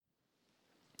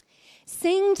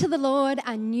Sing to the Lord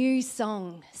a new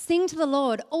song. Sing to the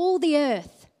Lord, all the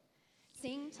earth.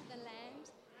 Sing to the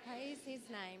land, praise his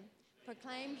name.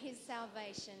 Proclaim his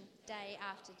salvation day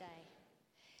after day.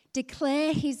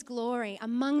 Declare his glory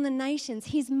among the nations,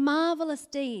 his marvelous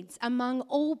deeds among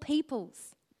all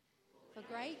peoples. For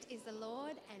great is the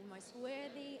Lord and most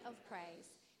worthy of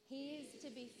praise. He is to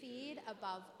be feared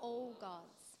above all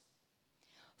gods.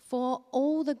 For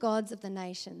all the gods of the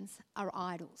nations are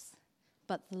idols,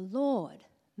 but the Lord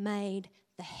made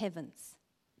the heavens.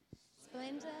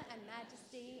 Splendor and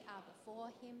majesty are before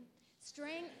him.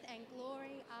 Strength and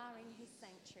glory are in his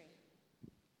sanctuary.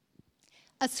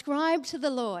 Ascribe to the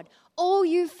Lord, all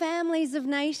you families of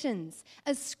nations.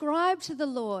 Ascribe to the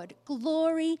Lord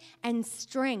glory and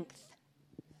strength.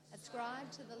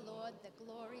 Ascribe to the Lord the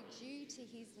glory due to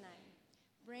his name.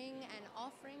 Bring an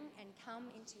offering and come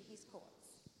into his courts.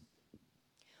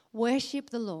 Worship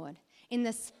the Lord in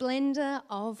the splendor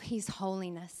of his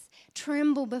holiness.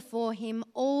 Tremble before him,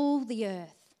 all the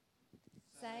earth.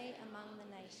 Say among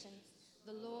the nations,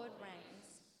 the Lord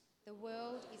reigns. The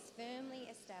world is firmly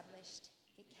established.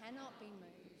 It cannot be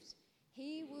moved.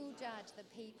 He will judge the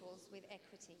peoples with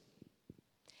equity.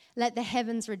 Let the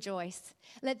heavens rejoice.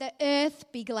 Let the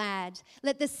earth be glad.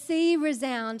 Let the sea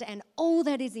resound and all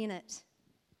that is in it.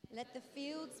 Let the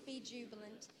fields be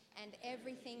jubilant and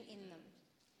everything in them.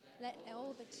 Let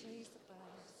all the trees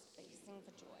sing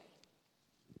for joy.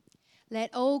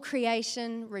 Let all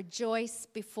creation rejoice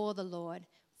before the Lord,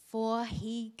 for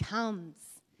he comes.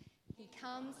 He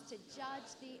comes to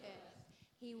judge the earth.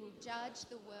 He will judge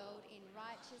the world in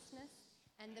righteousness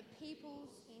and the peoples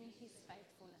in his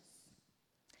faithfulness.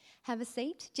 Have a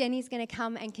seat. Jenny's going to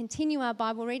come and continue our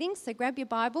Bible reading, so grab your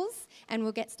Bibles and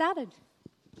we'll get started.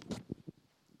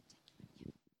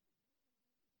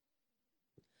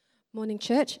 Morning,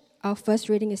 church. Our first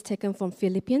reading is taken from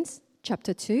Philippians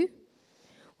chapter 2.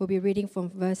 We'll be reading from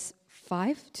verse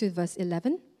 5 to verse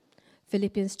 11.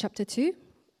 Philippians chapter 2,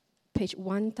 page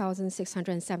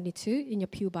 1672 in your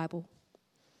Pew Bible.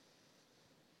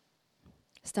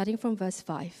 Starting from verse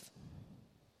 5.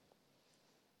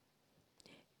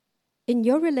 In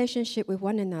your relationship with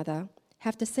one another,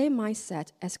 have the same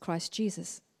mindset as Christ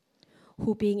Jesus,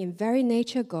 who being in very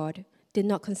nature God, did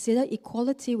not consider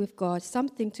equality with God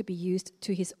something to be used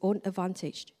to his own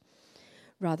advantage.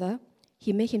 Rather,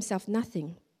 he made himself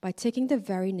nothing by taking the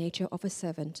very nature of a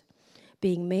servant,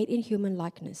 being made in human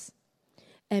likeness.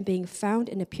 And being found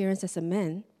in appearance as a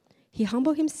man, he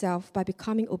humbled himself by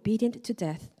becoming obedient to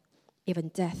death, even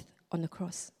death on the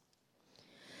cross.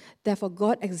 Therefore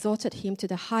God exalted him to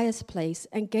the highest place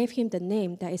and gave him the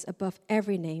name that is above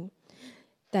every name,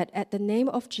 that at the name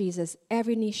of Jesus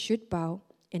every knee should bow,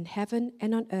 in heaven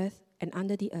and on earth and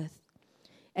under the earth,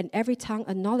 and every tongue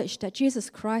acknowledge that Jesus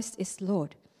Christ is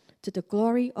Lord, to the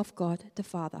glory of God the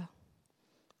Father.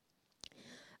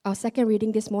 Our second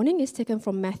reading this morning is taken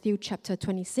from Matthew chapter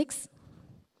 26.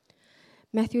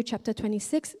 Matthew chapter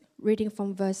 26, reading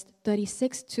from verse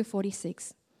 36 to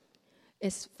 46,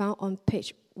 is found on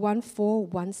page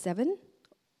 1417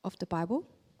 of the Bible.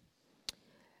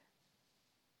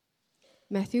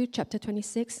 Matthew chapter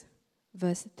 26,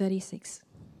 verse 36.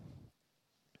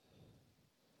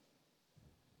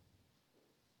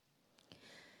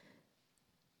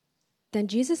 Then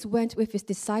Jesus went with his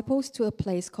disciples to a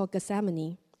place called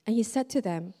Gethsemane, and he said to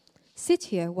them, "Sit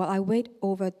here while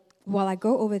I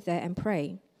go over there and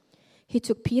pray." He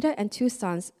took Peter and 2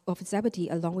 sons of Zebedee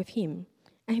along with him,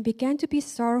 and he began to be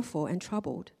sorrowful and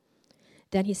troubled.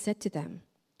 Then he said to them,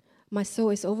 "My soul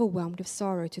is overwhelmed with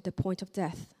sorrow to the point of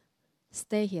death.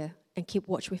 Stay here and keep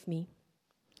watch with me."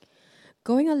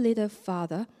 Going a little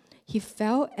farther, he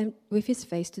fell with his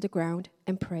face to the ground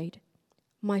and prayed,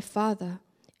 "My Father,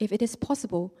 if it is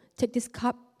possible,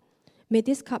 may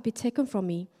this cup be taken from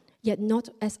me, yet not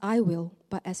as I will,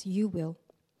 but as you will."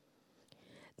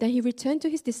 Then he returned to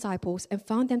his disciples and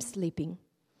found them sleeping.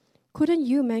 "Couldn't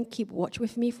you men keep watch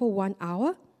with me for 1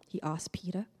 hour?" he asked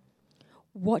Peter.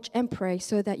 "Watch and pray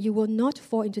so that you will not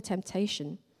fall into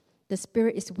temptation. The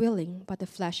spirit is willing, but the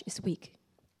flesh is weak."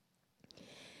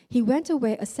 He went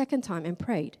away a second time and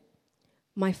prayed,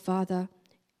 "My Father,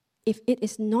 if it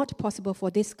is not possible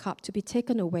for this cup to be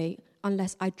taken away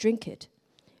unless I drink it,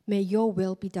 may your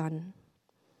will be done."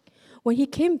 When he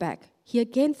came back, he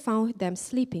again found them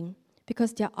sleeping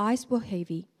because their eyes were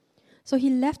heavy. So he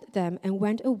left them and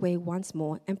went away once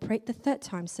more and prayed the third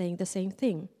time, saying the same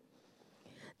thing.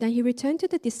 Then he returned to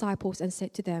the disciples and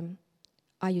said to them,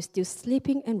 "Are you still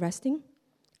sleeping and resting?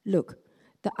 Look,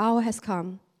 the hour has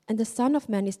come, and the Son of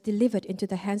Man is delivered into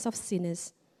the hands of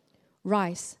sinners.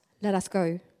 Rise, let us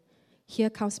go. Here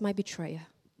comes my betrayer."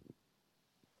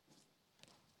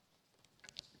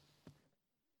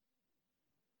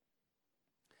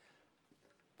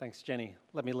 Thanks, Jenny.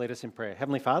 Let me lead us in prayer.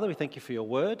 Heavenly Father, we thank you for your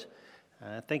word.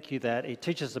 Thank you that it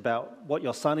teaches us about what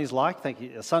your Son is like. Thank you.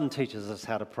 Your Son teaches us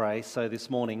how to pray. So this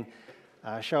morning,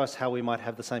 show us how we might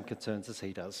have the same concerns as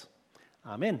he does.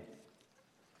 Amen.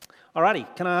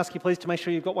 Alrighty, can I ask you please to make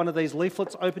sure you've got one of these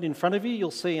leaflets open in front of you. You'll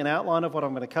see an outline of what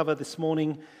I'm going to cover this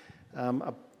morning.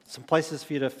 Some places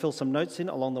for you to fill some notes in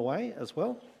along the way as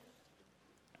well.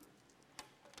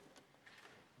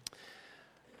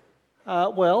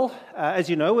 As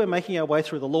you know, we're making our way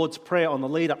through the Lord's Prayer on the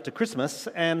lead up to Christmas,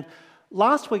 and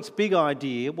last week's big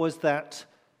idea was that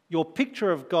your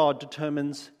picture of God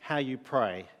determines how you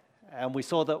pray. And we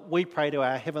saw that we pray to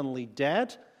our Heavenly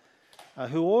Dad,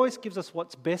 who always gives us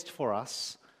what's best for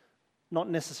us, not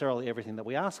necessarily everything that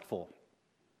we ask for.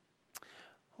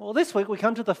 Well, this week we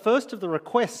come to the first of the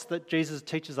requests that Jesus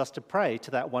teaches us to pray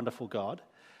to that wonderful God.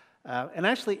 And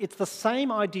actually, it's the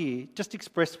same idea, just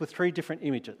expressed with three different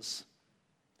images.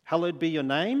 Hallowed be your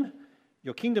name,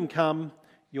 your kingdom come,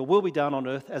 your will be done on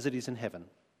earth as it is in heaven.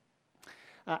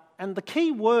 And the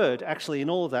key word actually in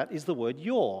all of that is the word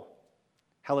your.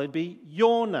 Hallowed be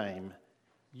your name,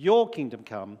 your kingdom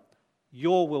come,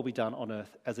 your will be done on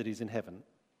earth as it is in heaven.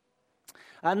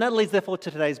 And that leads therefore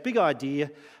to today's big idea.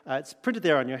 It's printed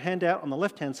there on your handout on the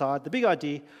left-hand side. The big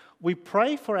idea, we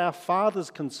pray for our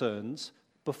Father's concerns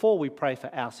before we pray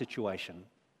for our situation.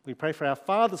 We pray for our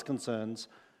Father's concerns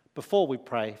before we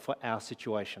pray for our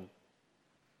situation.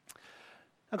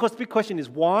 Of course, the big question is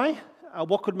why?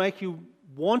 What could make you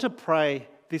want to pray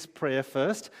this prayer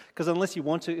first? Because unless you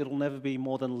want to, it'll never be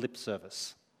more than lip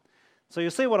service. So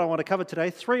you'll see what I want to cover today.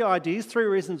 3 ideas, 3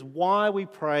 reasons why we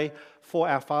pray for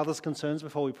our Father's concerns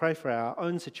before we pray for our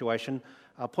own situation.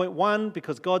 Point 1,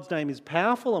 because God's name is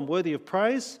powerful and worthy of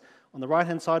praise. On the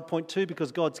right-hand side, point 2,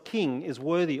 because God's King is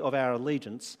worthy of our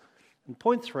allegiance. And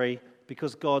point 3,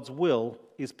 because God's will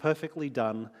is perfectly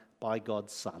done by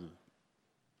God's Son.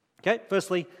 Okay,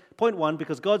 firstly, point 1,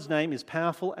 because God's name is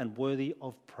powerful and worthy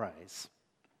of praise.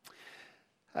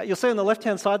 You'll see on the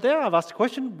left-hand side there, I've asked a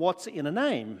question, what's in a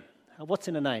name? What's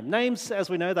in a name? Names,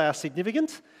 as we know, they are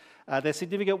significant. They're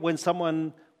significant when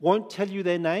someone won't tell you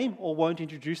their name or won't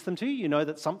introduce them to you. You know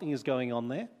that something is going on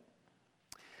there.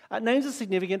 Names are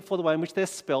significant for the way in which they're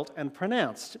spelt and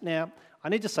pronounced. Now, I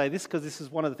need to say this because this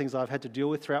is one of the things I've had to deal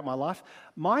with throughout my life.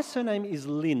 My surname is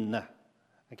Lin.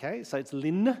 Okay, so it's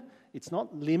Lin. It's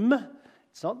not Lim.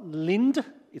 It's not Lind.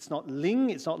 It's not Ling.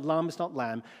 It's not Lum. It's not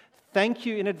Lam. Thank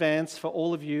you in advance for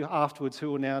all of you afterwards who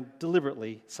will now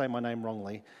deliberately say my name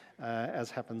wrongly,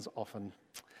 as happens often.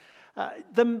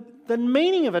 The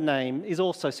meaning of a name is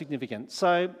also significant.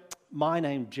 So my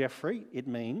name, Jeffrey, it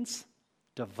means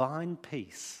divine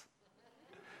peace.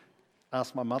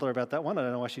 Asked my mother about that one. I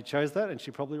don't know why she chose that, and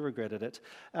she probably regretted it.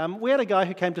 We had a guy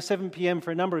who came to 7pm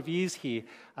for a number of years here,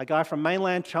 a guy from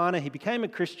mainland China. He became a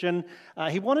Christian.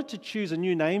 He wanted to choose a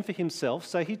new name for himself,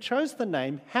 so he chose the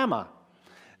name Hammer.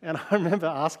 And I remember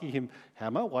asking him,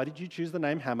 Hammer, why did you choose the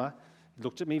name Hammer? He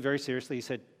looked at me very seriously. He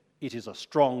said, it is a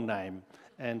strong name.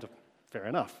 And fair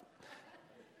enough.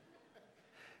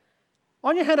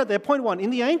 On your handout there, point 1, in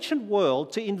the ancient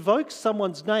world, to invoke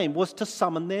someone's name was to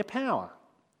summon their power.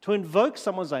 To invoke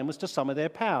someone's name was to summon their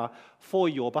power for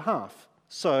your behalf.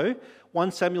 So,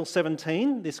 1 Samuel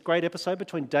 17, this great episode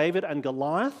between David and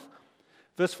Goliath.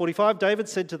 Verse 45, David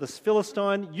said to the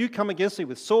Philistine, you come against me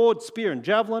with sword, spear and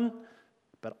javelin,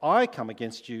 but I come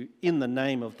against you in the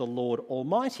name of the Lord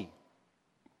Almighty.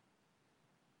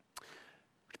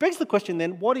 Which begs the question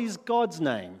then, what is God's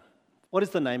name? What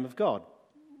is the name of God?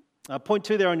 Point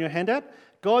 2 there on your handout,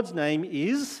 God's name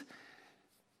is...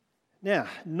 Now,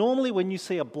 normally when you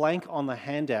see a blank on the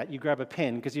handout, you grab a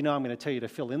pen because you know I'm going to tell you to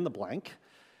fill in the blank.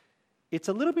 It's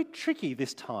a little bit tricky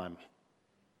this time.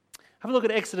 Have a look at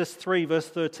Exodus 3, verse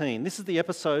 13. This is the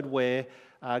episode where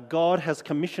God has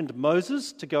commissioned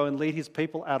Moses to go and lead his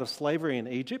people out of slavery in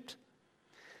Egypt.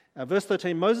 Verse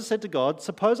 13, Moses said to God,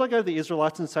 suppose I go to the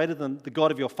Israelites and say to them, the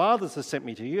God of your fathers has sent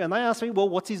me to you. And they ask me, well,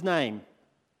 what's his name?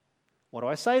 What do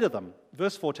I say to them?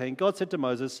 Verse 14, God said to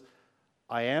Moses,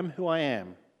 I am who I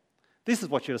am. This is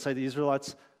what you're to say to the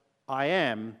Israelites, I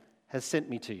am has sent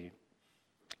me to you.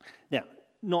 Now,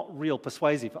 not real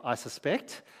persuasive, I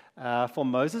suspect, for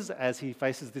Moses as he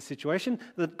faces this situation.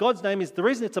 That God's name is, the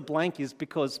reason it's a blank is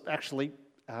because actually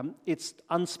it's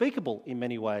unspeakable in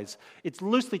many ways. It's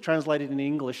loosely translated in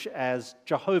English as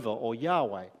Jehovah or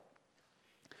Yahweh.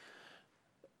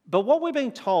 But what we're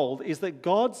being told is that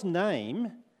God's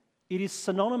name, it is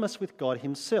synonymous with God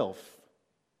himself.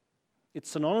 It's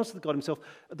synonymous with God himself.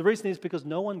 The reason is because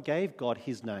no one gave God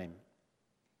his name.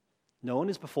 No one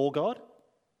is before God.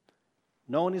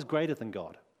 No one is greater than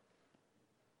God.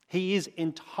 He is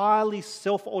entirely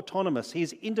self-autonomous. He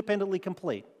is independently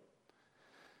complete.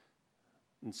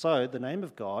 And so the name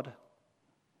of God,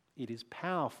 it is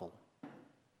powerful.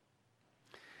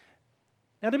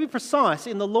 Now, to be precise,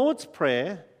 in the Lord's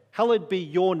Prayer, hallowed be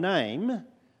your name,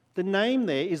 the name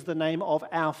there is the name of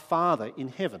our Father in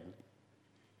heaven.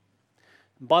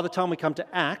 By the time we come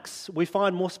to Acts, we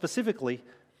find more specifically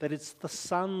that it's the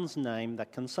Son's name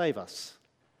that can save us.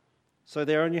 So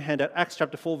there on your handout, Acts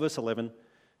chapter 4, verse 11,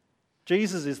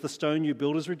 Jesus is the stone you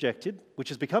builders rejected, which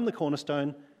has become the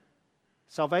cornerstone.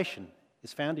 Salvation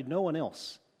is found in no one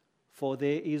else, for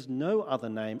there is no other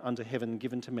name under heaven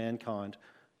given to mankind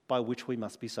by which we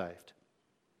must be saved.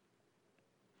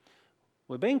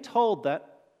 We're being told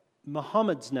that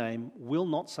Muhammad's name will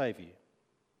not save you.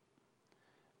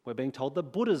 We're being told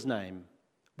that Buddha's name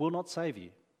will not save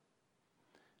you.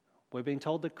 We're being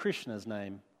told that Krishna's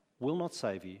name will not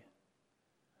save you.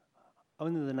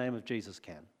 Only the name of Jesus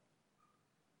can.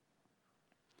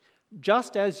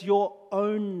 Just as your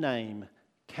own name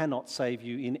cannot save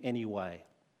you in any way.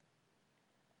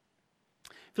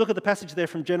 If you look at the passage there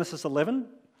from Genesis 11,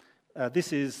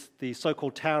 this is the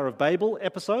so-called Tower of Babel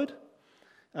episode.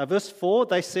 Verse 4,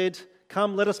 they said,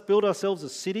 "Come, let us build ourselves a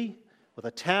city with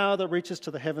a tower that reaches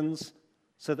to the heavens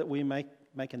so that we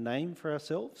make a name for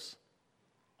ourselves.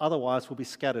 Otherwise, we'll be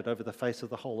scattered over the face of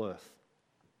the whole earth."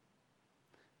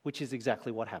 Which is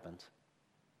exactly what happened.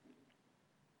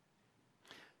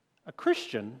 A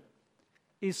Christian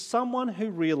is someone who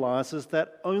realizes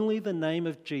that only the name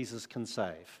of Jesus can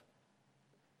save.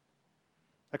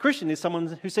 A Christian is someone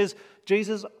who says,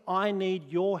 "Jesus, I need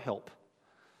your help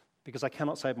because I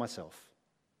cannot save myself."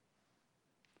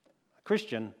 A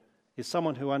Christian is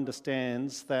someone who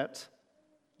understands that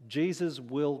Jesus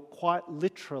will quite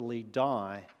literally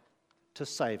die to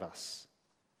save us.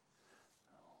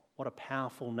 What a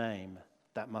powerful name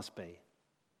that must be.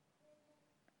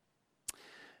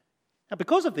 Now,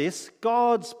 because of this,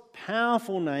 God's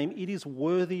powerful name, it is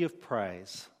worthy of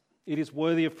praise. It is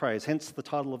worthy of praise, hence the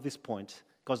title of this point.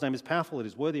 God's name is powerful, it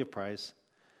is worthy of praise.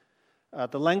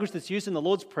 The language that's used in the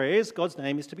Lord's prayers, God's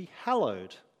name is to be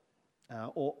hallowed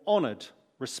or honoured,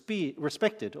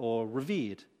 respected or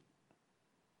revered.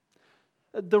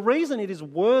 The reason it is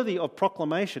worthy of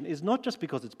proclamation is not just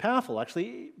because it's powerful,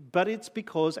 actually, but it's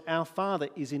because our Father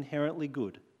is inherently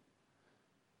good.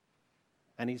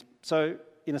 And so,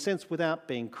 in a sense, without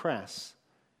being crass,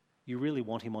 you really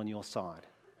want him on your side.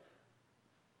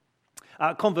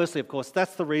 Conversely, of course,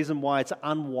 that's the reason why it's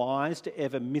unwise to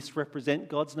ever misrepresent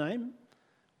God's name,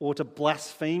 or to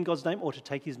blaspheme God's name, or to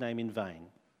take his name in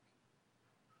vain.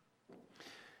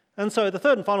 And so the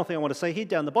third and final thing I want to say here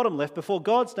down the bottom left, before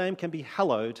God's name can be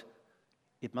hallowed,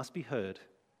 it must be heard.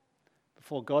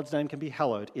 Before God's name can be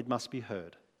hallowed, it must be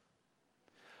heard.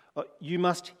 You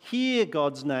must hear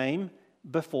God's name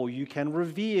before you can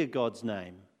revere God's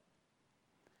name.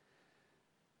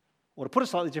 Or to put it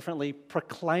slightly differently,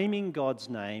 proclaiming God's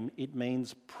name, it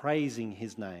means praising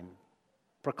his name.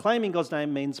 Proclaiming God's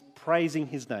name means praising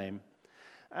his name.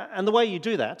 And the way you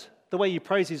do that, the way you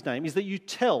praise his name, is that you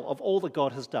tell of all that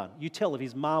God has done. You tell of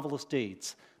his marvellous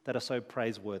deeds that are so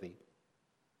praiseworthy.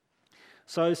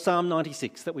 So Psalm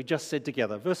 96 that we just said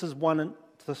together, verses 1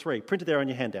 to 3, printed there on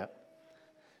your handout.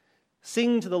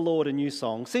 Sing to the Lord a new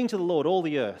song. Sing to the Lord, all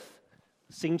the earth.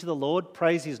 Sing to the Lord,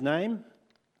 praise his name.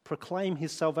 Proclaim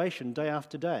his salvation day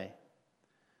after day.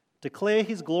 Declare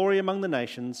his glory among the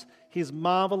nations, his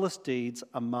marvellous deeds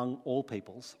among all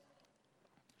peoples.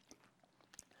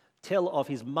 Tell of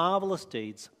his marvellous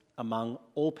deeds among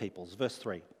all peoples. Verse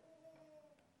 3.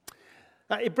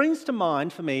 It brings to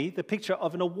mind for me the picture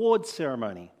of an awards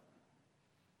ceremony,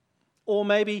 or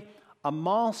maybe a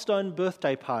milestone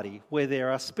birthday party where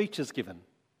there are speeches given,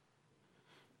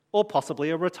 or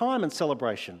possibly a retirement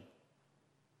celebration.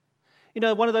 You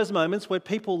know, one of those moments where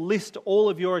people list all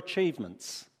of your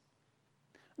achievements,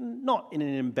 not in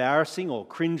an embarrassing or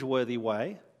cringeworthy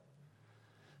way,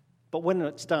 but when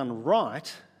it's done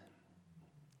right,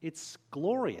 it's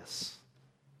glorious.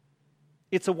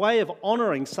 It's a way of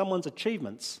honouring someone's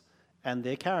achievements and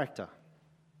their character.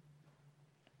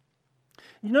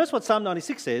 You notice what Psalm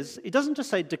 96 says? It doesn't just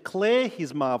say declare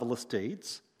his marvellous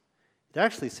deeds. It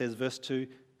actually says, verse 2,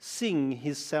 sing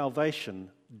his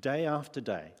salvation day after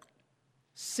day.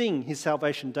 Sing his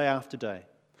salvation day after day.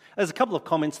 There's a couple of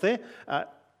comments there.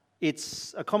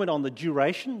 It's a comment on the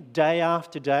duration, day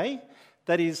after day.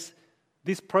 That is,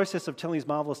 this process of telling his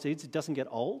marvellous deeds, it doesn't get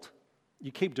old.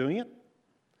 You keep doing it.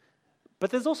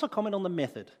 But there's also a comment on the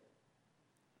method.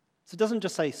 So it doesn't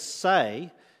just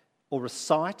say or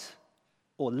recite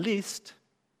or list.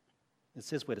 It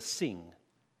says we're to sing.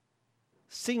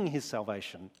 Sing his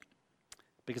salvation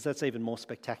because that's even more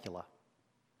spectacular.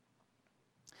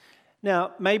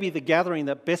 Now, maybe the gathering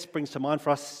that best springs to mind for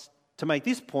us to make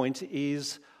this point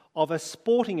is of a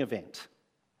sporting event.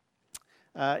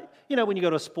 When you go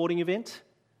to a sporting event,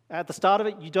 at the start of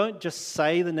it, you don't just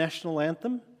say the national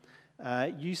anthem,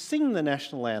 you sing the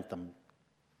national anthem.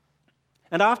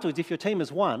 And afterwards, if your team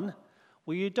has won,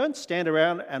 well, you don't stand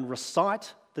around and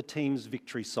recite the team's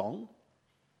victory song.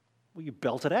 Well, you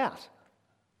belt it out.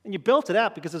 And you belt it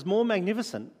out because it's more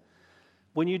magnificent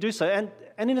when you do so. And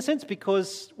in a sense,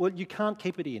 because, well, you can't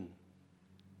keep it in.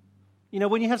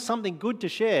 When you have something good to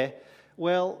share,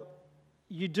 well,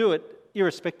 you do it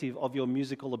irrespective of your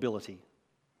musical ability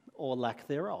or lack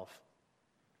thereof.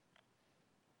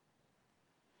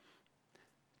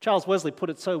 Charles Wesley put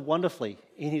it so wonderfully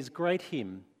in his great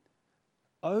hymn,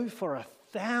 "Oh, for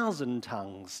 1,000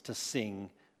 tongues to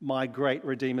sing my great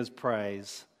Redeemer's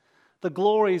praise, the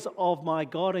glories of my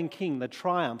God and King, the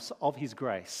triumphs of his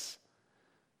grace.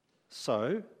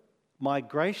 So, my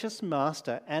gracious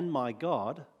Master and my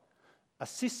God,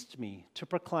 assist me to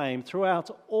proclaim throughout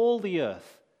all the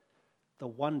earth the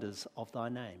wonders of thy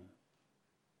name."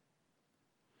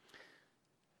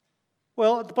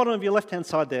 Well, at the bottom of your left-hand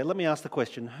side there, let me ask the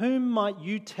question, whom might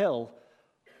you tell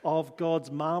of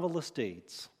God's marvellous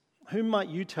deeds? Whom might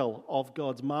you tell of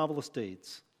God's marvellous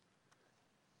deeds?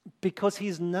 Because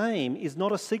his name is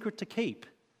not a secret to keep.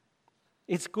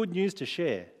 It's good news to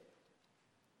share.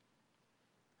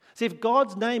 See, if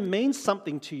God's name means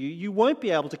something to you, you won't be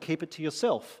able to keep it to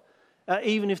yourself,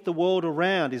 even if the world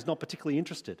around is not particularly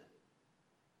interested.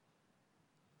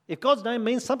 If God's name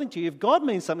means something to you, if God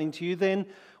means something to you, then,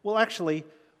 well, actually,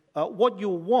 what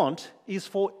you'll want is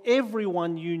for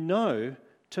everyone you know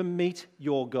to meet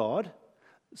your God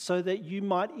so that you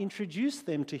might introduce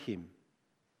them to him.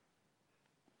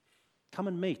 Come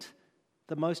and meet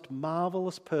the most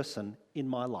marvellous person in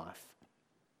my life.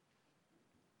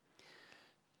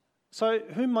 So,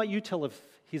 whom might you tell of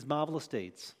his marvellous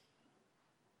deeds?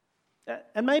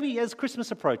 And maybe as Christmas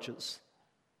approaches,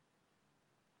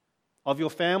 of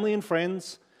your family and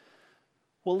friends,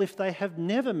 well, if they have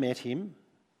never met him,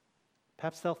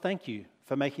 perhaps they'll thank you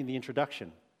for making the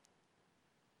introduction.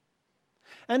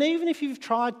 And even if you've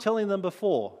tried telling them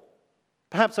before,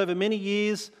 perhaps over many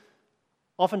years,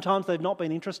 oftentimes they've not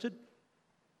been interested,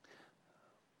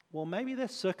 well, maybe their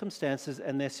circumstances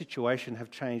and their situation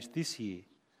have changed this year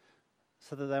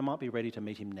so that they might be ready to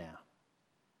meet him now.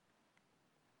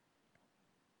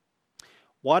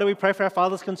 Why do we pray for our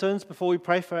Father's concerns before we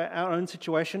pray for our own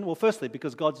situation? Well, firstly,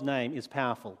 because God's name is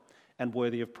powerful and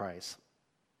worthy of praise.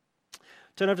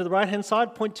 Turn over to the right-hand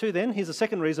side, point 2 then. Here's the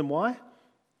second reason why.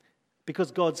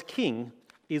 Because God's King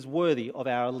is worthy of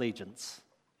our allegiance.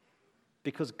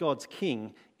 Because God's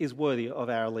King is worthy of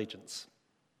our allegiance.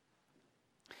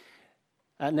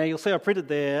 Now you'll see I printed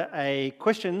there a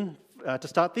question to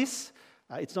start this.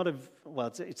 It's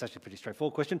actually a pretty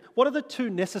straightforward question. What are the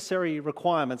 2 necessary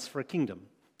requirements for a kingdom?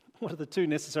 What are the 2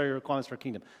 necessary requirements for a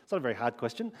kingdom? It's not a very hard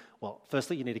question. Well,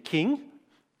 firstly, you need a king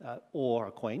or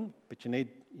a queen, but you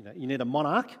need a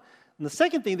monarch. And the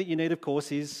second thing that you need, of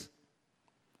course, is,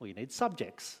 well, you need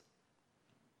subjects.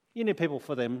 You need people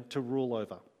for them to rule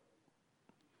over.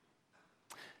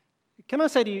 Can I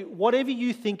say to you, whatever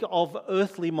you think of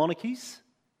earthly monarchies,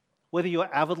 whether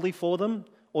you're avidly for them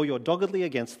or you're doggedly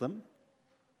against them,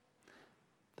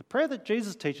 the prayer that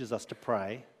Jesus teaches us to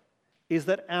pray is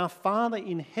that our Father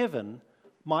in heaven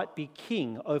might be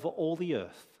king over all the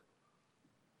earth.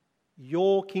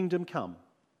 Your kingdom come.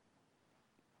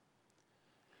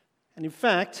 And in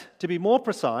fact, to be more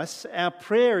precise, our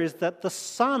prayer is that the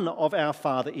Son of our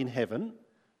Father in heaven,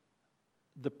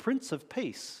 the Prince of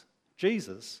Peace,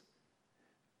 Jesus,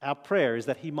 our prayer is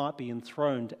that he might be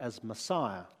enthroned as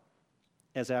Messiah,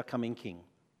 as our coming King.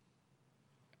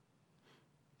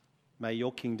 May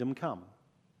your kingdom come.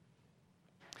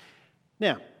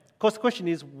 Now, of course, the question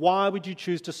is, why would you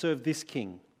choose to serve this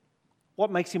king? What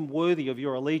makes him worthy of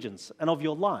your allegiance and of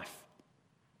your life?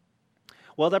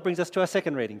 Well, that brings us to our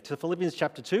second reading, to Philippians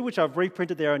chapter 2, which I've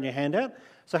reprinted there on your handout.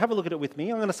 So have a look at it with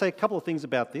me. I'm going to say a couple of things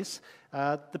about this.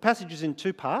 The passage is in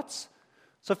 2 parts.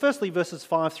 So firstly, verses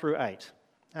 5 through 8.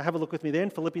 Now have a look with me there in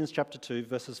Philippians chapter 2,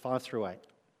 verses 5 through 8.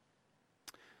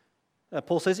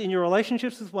 Paul says, "In your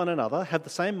relationships with one another, have the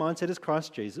same mindset as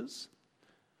Christ Jesus,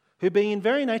 who being in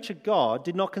very nature God,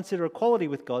 did not consider equality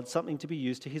with God something to be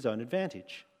used to his own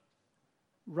advantage.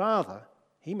 Rather,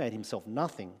 he made himself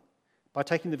nothing by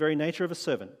taking the very nature of a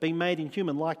servant, being made in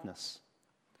human likeness.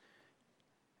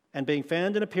 And being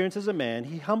found in appearance as a man,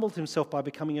 he humbled himself by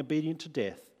becoming obedient to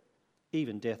death,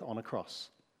 even death on a cross."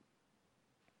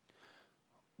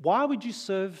 Why would you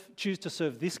choose to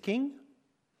serve this king?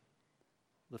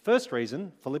 The first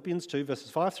reason, Philippians 2, verses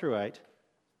 5 through 8,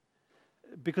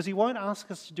 because he won't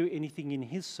ask us to do anything in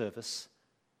his service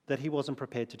that he wasn't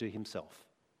prepared to do himself.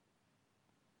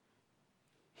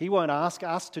 He won't ask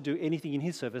us to do anything in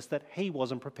his service that he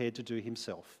wasn't prepared to do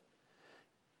himself,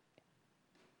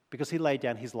 because he laid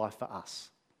down his life for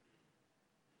us.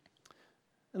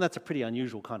 And that's a pretty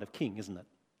unusual kind of king, isn't it?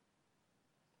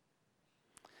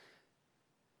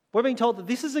 We're being told that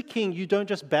this is a king you don't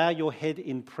just bow your head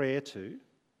in prayer to.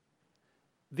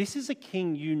 This is a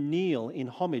king you kneel in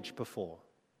homage before.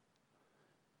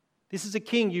 This is a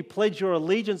king you pledge your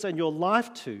allegiance and your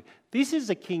life to. This is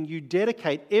a king you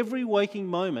dedicate every waking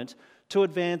moment to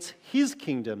advance his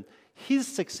kingdom, his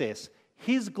success,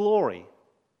 his glory,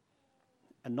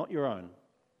 and not your own.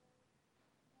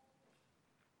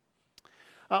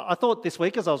 I thought this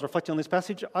week, as I was reflecting on this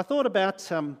passage, I thought about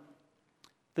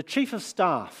the chief of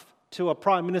staff to a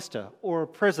prime minister or a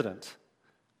president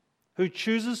who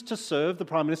chooses to serve the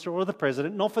prime minister or the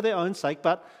president, not for their own sake,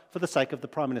 but for the sake of the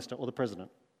prime minister or the president.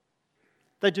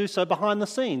 They do so behind the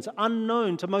scenes,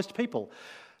 unknown to most people.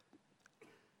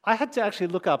 I had to actually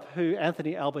look up who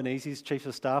Anthony Albanese's chief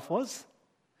of staff was,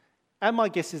 and my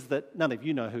guess is that none of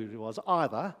you know who it was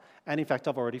either, and in fact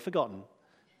I've already forgotten.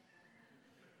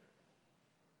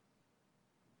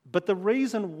 But the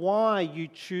reason why you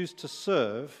choose to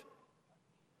serve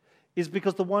is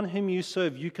because the one whom you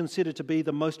serve you consider to be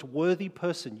the most worthy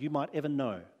person you might ever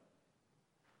know.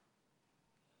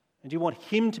 And you want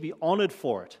him to be honoured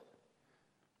for it,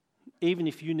 even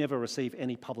if you never receive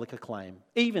any public acclaim,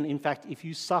 even, in fact, if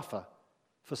you suffer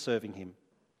for serving him.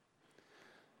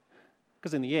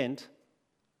 Because in the end,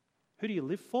 who do you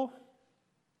live for?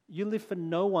 You live for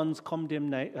no one's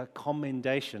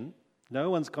commendation,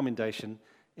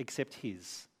 except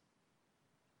his.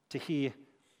 To hear,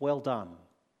 "Well done,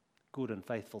 good and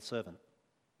faithful servant."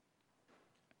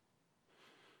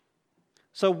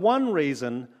 So one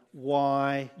reason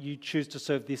why you choose to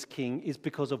serve this king is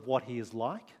because of what he is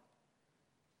like.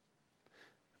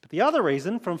 But the other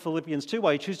reason from Philippians 2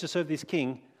 why you choose to serve this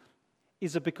king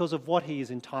is because of what he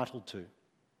is entitled to.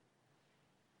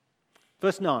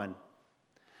 Verse 9,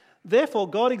 "Therefore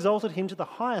God exalted him to the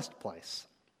highest place,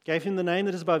 gave him the name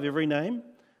that is above every name,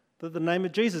 that at the name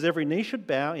of Jesus every knee should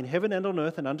bow in heaven and on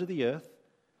earth and under the earth,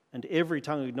 and every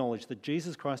tongue acknowledge that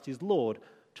Jesus Christ is Lord,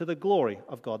 to the glory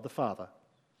of God the Father."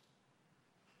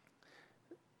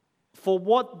 For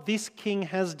what this king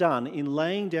has done in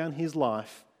laying down his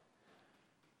life,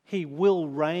 he will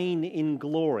reign in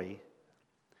glory.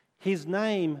 His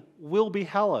name will be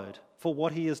hallowed for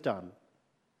what he has done.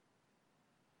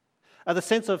 The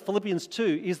sense of Philippians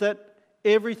 2 is that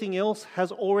everything else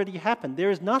has already happened. There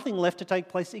is nothing left to take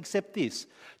place except this.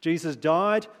 Jesus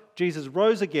died, Jesus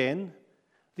rose again.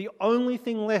 The only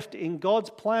thing left in God's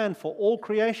plan for all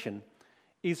creation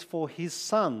is for his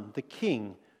Son, the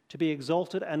King, to be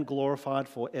exalted and glorified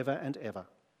forever and ever.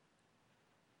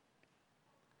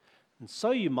 And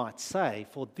so you might say,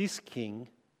 for this king,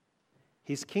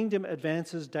 his kingdom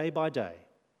advances day by day.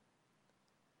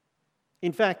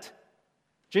 In fact,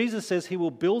 Jesus says he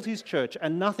will build his church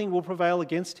and nothing will prevail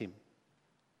against him.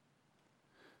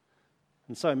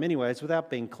 And so in many ways, without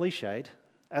being cliched,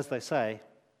 as they say,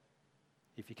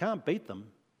 if you can't beat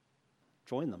them,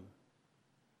 join them.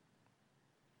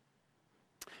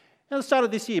 At the start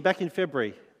of this year, back in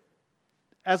February,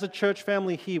 as a church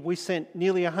family here, we sent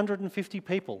nearly 150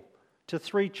 people to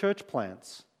 3 church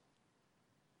plants.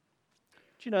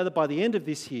 Do you know that by the end of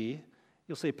this year,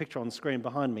 you'll see a picture on the screen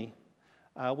behind me,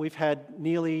 we've had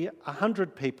nearly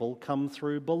 100 people come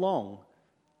through Belong,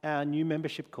 our new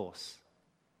membership course.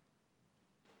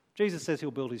 Jesus says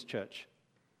he'll build his church,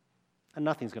 and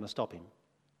nothing's going to stop him.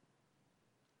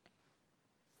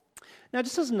 Now,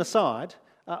 just as an aside,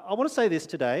 I want to say this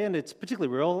today, and it's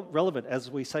particularly relevant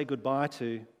as we say goodbye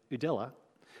to Udella.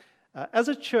 As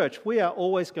a church, we are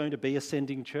always going to be a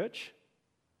sending church.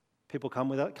 People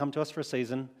come to us for a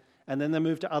season, and then they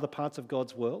move to other parts of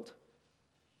God's world.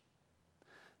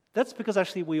 That's because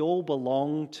actually we all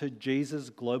belong to Jesus'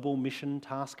 global mission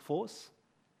task force.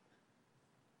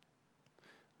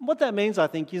 What that means, I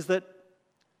think, is that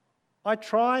I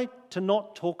try to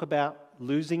not talk about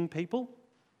losing people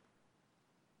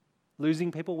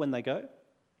when they go.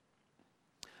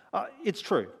 It's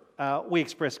true. We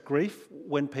express grief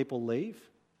when people leave,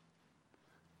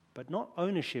 but not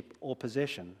ownership or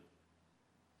possession.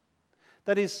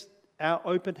 That is, our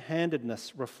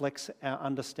open-handedness reflects our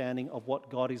understanding of what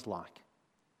God is like.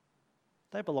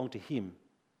 They belong to him,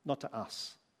 not to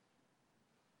us.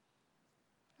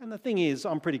 And the thing is,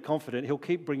 I'm pretty confident he'll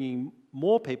keep bringing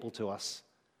more people to us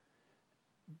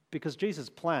because Jesus'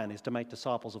 plan is to make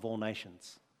disciples of all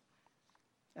nations.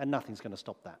 and nothing's going to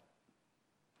stop that.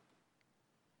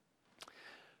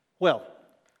 Well,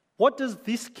 what does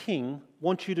this king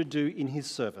want you to do in his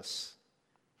service?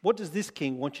 What does this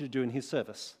king want you to do in his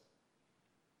service?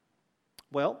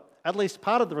 Well, at least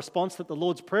part of the response that the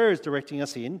Lord's Prayer is directing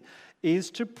us in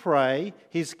is to pray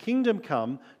his kingdom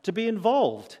come, to be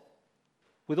involved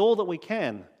with all that we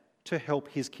can to help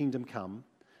his kingdom come,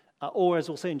 or as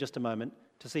we'll see in just a moment,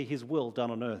 to see his will done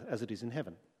on earth as it is in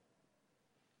heaven.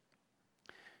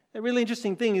 A really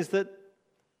interesting thing is that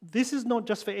this is not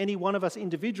just for any one of us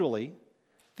individually,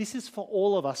 this is for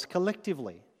all of us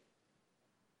collectively.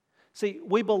 See,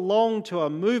 we belong to a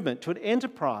movement, to an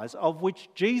enterprise of which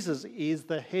Jesus is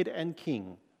the head and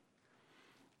king.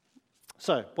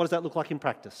 So, what does that look like in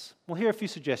practice? Well, here are a few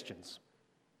suggestions.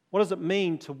 What does it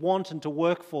mean to want and to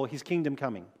work for his kingdom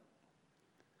coming?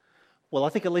 Well, I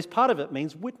think at least part of it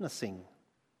means witnessing,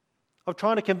 of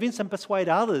trying to convince and persuade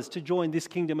others to join this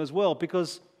kingdom as well,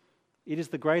 because it is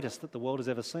the greatest that the world has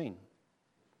ever seen.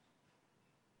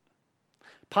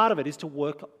 Part of it is to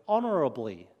work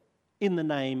honourably in the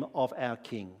name of our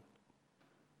King.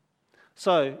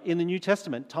 So, in the New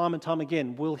Testament, time and time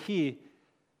again, we'll hear,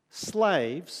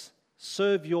 slaves,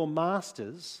 serve your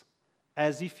masters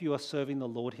as if you are serving the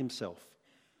Lord himself.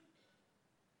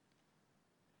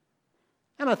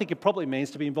 And I think it probably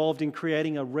means to be involved in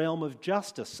creating a realm of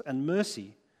justice and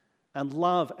mercy and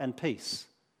love and peace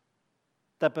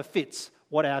that befits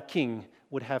what our King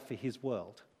would have for his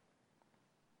world.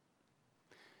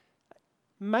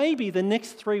 Maybe the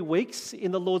next 3 weeks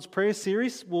in the Lord's Prayer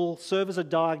series will serve as a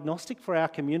diagnostic for our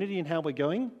community and how we're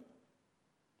going.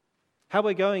 How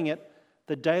we're going at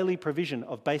the daily provision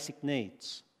of basic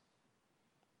needs.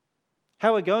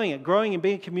 How we're going at growing and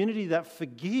being a community that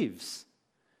forgives,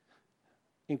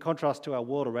 in contrast to our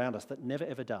world around us that never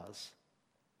ever does.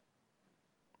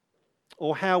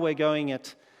 Or how we're going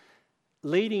at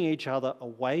leading each other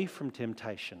away from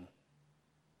temptation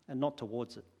and not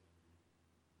towards it.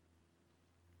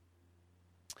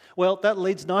 Well, that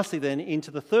leads nicely then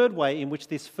into the third way in which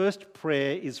this first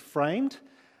prayer is framed.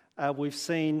 We've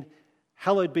seen,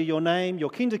 hallowed be your name, your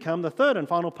kingdom come. The third and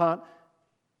final part,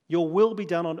 your will be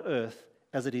done on earth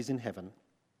as it is in heaven.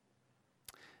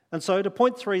 And so to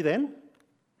point 3 then,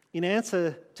 in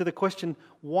answer to the question,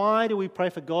 why do we pray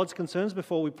for God's concerns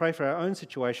before we pray for our own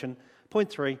situation? Point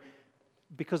 3,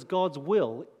 because God's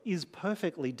will is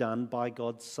perfectly done by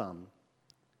God's Son.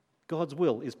 God's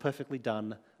will is perfectly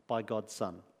done by God's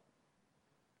Son.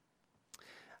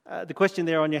 The question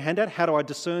there on your handout, how do I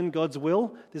discern God's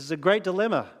will? This is a great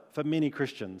dilemma for many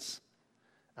Christians.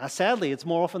 Sadly, it's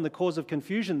more often the cause of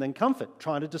confusion than comfort,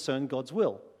 trying to discern God's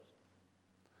will.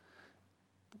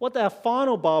 What our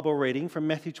final Bible reading from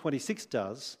Matthew 26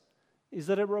 does is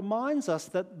that it reminds us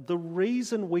that the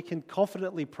reason we can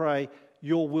confidently pray,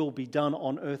 your will be done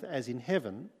on earth as in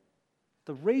heaven,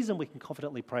 the reason we can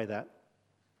confidently pray that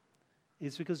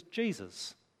is because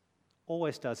Jesus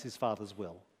always does his Father's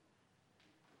will.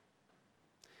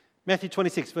 Matthew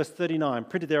 26, verse 39,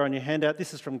 printed there on your handout.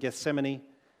 This is from Gethsemane.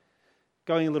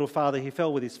 Going a little farther, he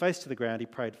fell with his face to the ground. He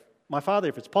prayed, "My Father,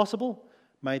 if it's possible,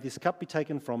 may this cup be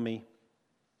taken from me,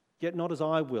 yet not as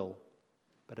I will,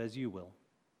 but as you will."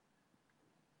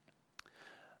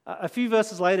 A few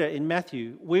verses later in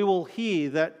Matthew, we will hear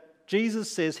that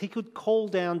Jesus says he could call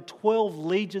down 12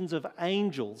 legions of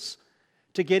angels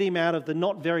to get him out of the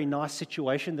not very nice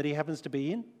situation that he happens to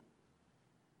be in.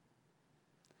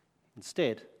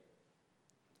 Instead,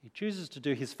 he chooses to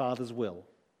do his Father's will,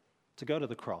 to go to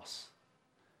the cross.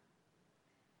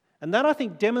 And that, I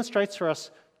think, demonstrates for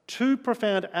us 2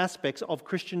 profound aspects of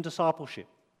Christian discipleship.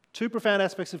 2 profound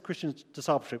aspects of Christian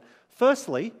discipleship.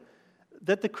 Firstly,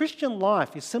 that the Christian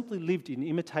life is simply lived in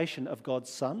imitation of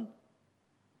God's Son.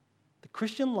 The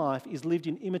Christian life is lived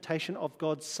in imitation of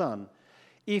God's Son.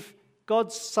 If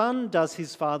God's Son does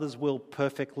his Father's will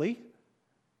perfectly,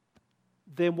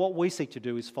 then what we seek to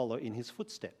do is follow in his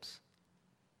footsteps.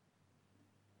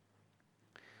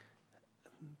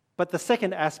 But the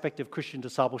second aspect of Christian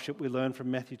discipleship we learn from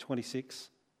Matthew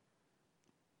 26,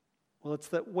 well, it's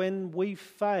that when we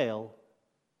fail,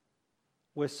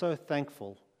 we're so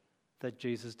thankful that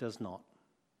Jesus does not.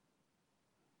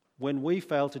 When we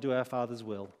fail to do our Father's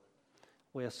will,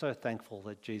 we are so thankful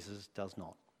that Jesus does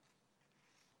not.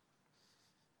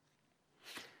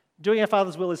 Doing our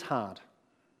Father's will is hard.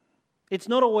 It's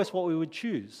not always what we would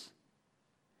choose.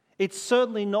 It's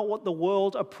certainly not what the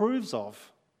world approves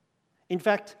of. In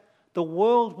fact, the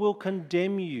world will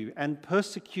condemn you and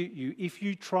persecute you if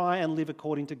you try and live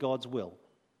according to God's will.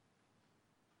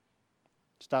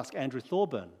 Just ask Andrew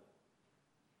Thorburn.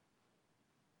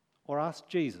 Or ask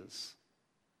Jesus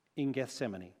in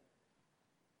Gethsemane.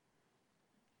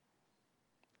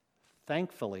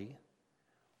 thankfully,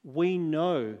 we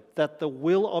know that the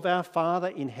will of our Father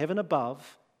in heaven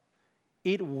above,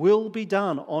 it will be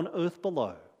done on earth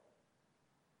below.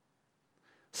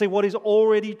 See, what is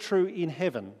already true in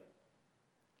heaven,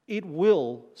 it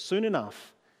will soon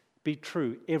enough be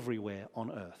true everywhere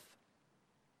on earth.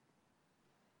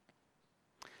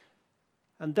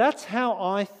 And that's how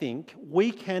I think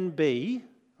we can be,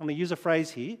 I'm going to use a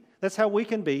phrase here, that's how we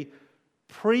can be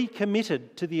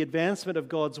pre-committed to the advancement of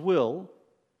God's will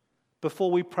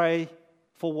before we pray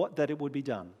for that it would be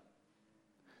done.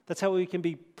 That's how we can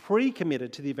be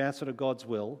pre-committed to the advancement of God's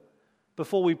will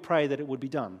before we pray that it would be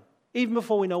done, even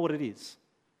before we know what it is.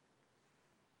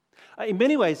 In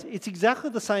many ways, it's exactly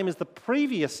the same as the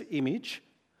previous image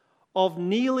of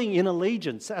kneeling in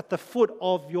allegiance at the foot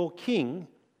of your king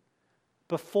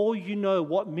before you know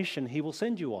what mission he will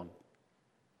send you on.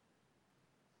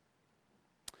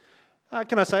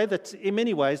 Can I say that in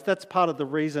many ways that's part of the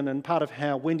reason and part of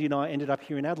how Wendy and I ended up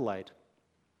here in Adelaide.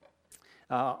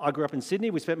 I grew up in Sydney.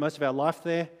 We spent most of our life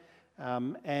there.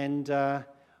 And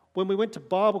when we went to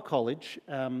Bible college,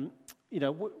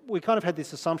 we kind of had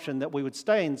this assumption that we would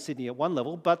stay in Sydney at one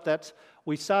level, but that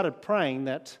we started praying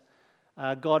that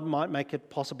God might make it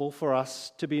possible for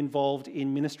us to be involved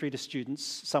in ministry to students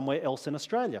somewhere else in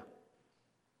Australia.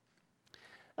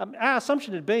 Our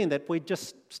assumption had been that we'd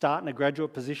just start in a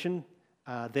graduate position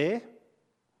there,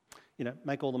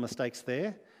 make all the mistakes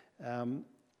there.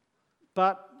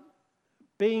 But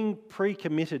being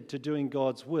pre-committed to doing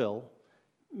God's will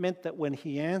meant that when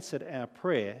He answered our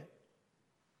prayer,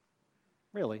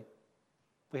 really,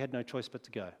 we had no choice but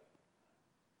to go.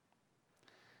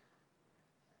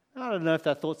 I don't know if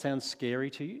that thought sounds scary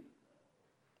to you,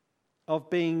 of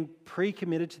being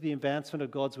pre-committed to the advancement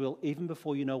of God's will even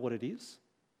before you know what it is.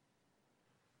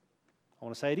 I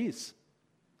want to say it is.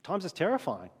 At times it's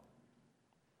terrifying.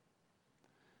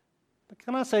 But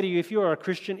can I say to you, if you are a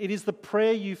Christian, it is the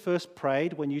prayer you first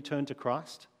prayed when you turned to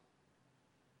Christ.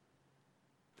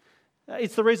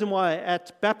 It's the reason why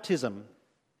at baptism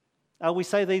we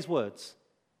say these words: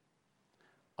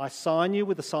 I sign you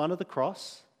with the sign of the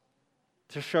cross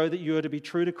to show that you are to be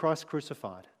true to Christ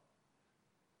crucified.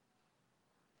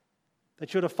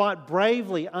 That you're to fight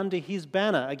bravely under His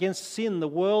banner against sin, the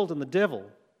world, and the devil.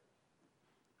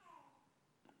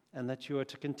 And that you are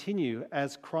to continue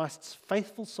as Christ's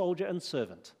faithful soldier and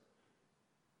servant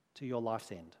to your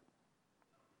life's end.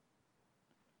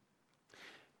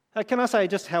 Can I say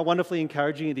just how wonderfully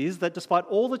encouraging it is that despite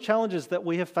all the challenges that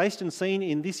we have faced and seen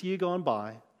in this year gone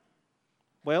by,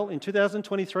 well, in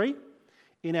 2023,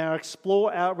 in our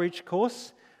Explore Outreach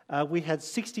course, we had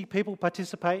 60 people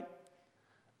participate.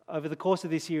 Over the course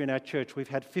of this year in our church, we've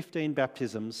had 15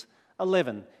 baptisms,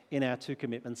 11 in our 2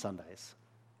 commitment Sundays.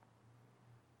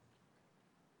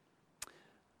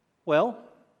 Well,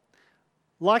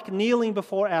 like kneeling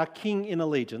before our King in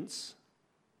allegiance,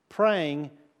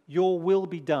 praying, your will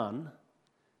be done,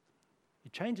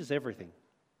 it changes everything.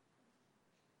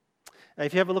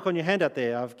 If you have a look on your handout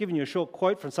there, I've given you a short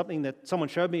quote from something that someone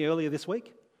showed me earlier this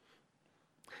week.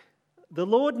 The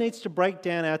Lord needs to break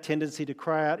down our tendency to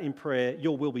cry out in prayer,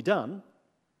 your will be done,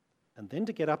 and then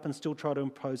to get up and still try to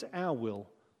impose our will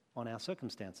on our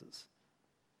circumstances.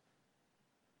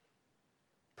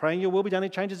 Praying your will be done,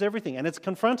 it changes everything, and it's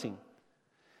confronting.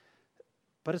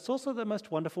 But it's also the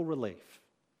most wonderful relief.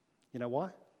 You know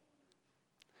why?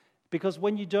 Because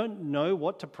when you don't know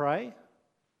what to pray,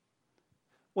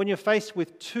 when you're faced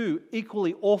with 2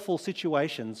 equally awful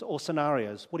situations or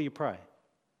scenarios, what do you pray?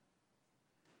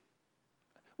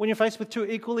 When you're faced with 2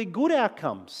 equally good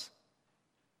outcomes,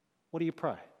 what do you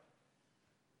pray?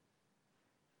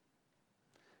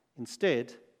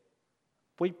 Instead,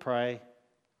 we pray,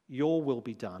 your will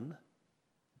be done,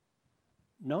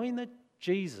 knowing that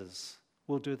Jesus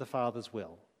will do the Father's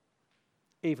will,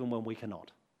 even when we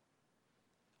cannot.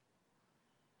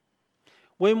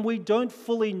 When we don't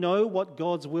fully know what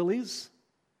God's will is,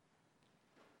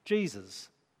 Jesus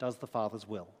does the Father's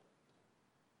will.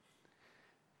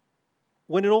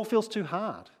 When it all feels too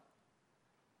hard,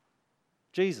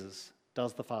 Jesus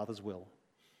does the Father's will.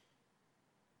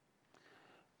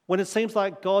 When it seems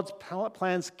like God's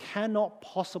plans cannot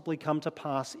possibly come to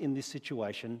pass in this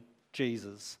situation,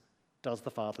 Jesus does the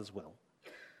Father's will.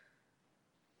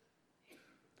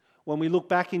 When we look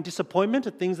back in disappointment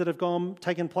at things that have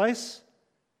taken place,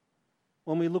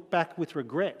 when we look back with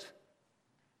regret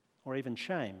or even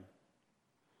shame,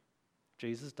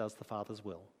 Jesus does the Father's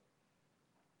will.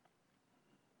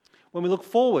 When we look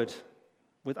forward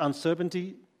with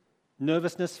uncertainty,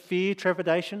 nervousness, fear,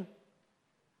 trepidation,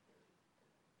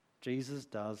 Jesus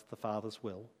does the Father's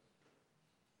will.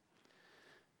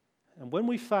 And when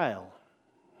we fail,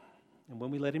 And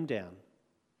when we let him down,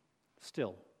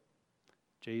 still,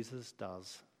 Jesus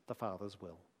does the Father's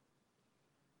will.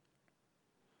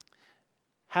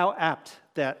 How apt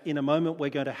that in a moment we're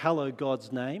going to hallow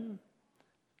God's name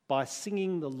by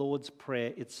singing the Lord's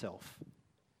Prayer itself.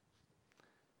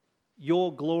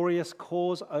 Your glorious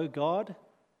cause, O God,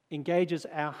 engages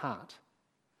our heart.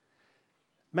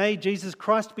 May Jesus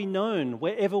Christ be known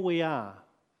wherever we are.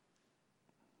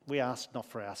 We ask not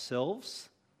for ourselves,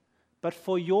 but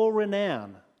for your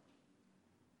renown.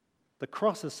 The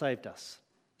cross has saved us,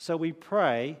 so we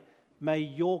pray, may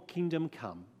your kingdom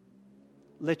come.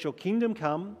 Let your kingdom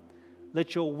come,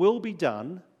 let your will be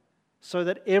done, so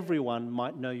that everyone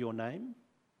might know your name.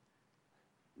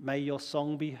 May your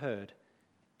song be heard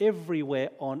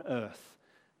everywhere on earth,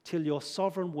 till your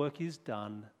sovereign work is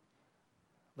done.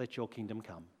 Let your kingdom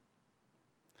come.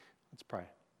 Let's pray.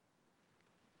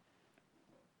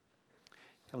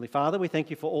 Heavenly Father, we thank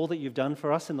you for all that you've done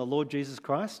for us in the Lord Jesus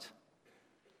Christ.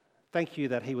 Thank you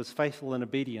that he was faithful and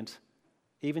obedient,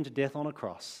 even to death on a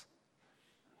cross.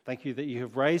 Thank you that you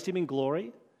have raised him in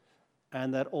glory,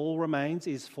 and that all remains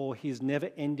is for his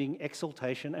never-ending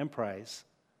exaltation and praise.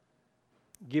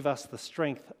 Give us the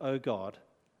strength, O God,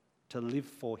 to live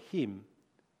for him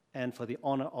and for the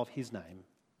honour of his name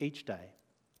each day.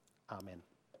 Amen.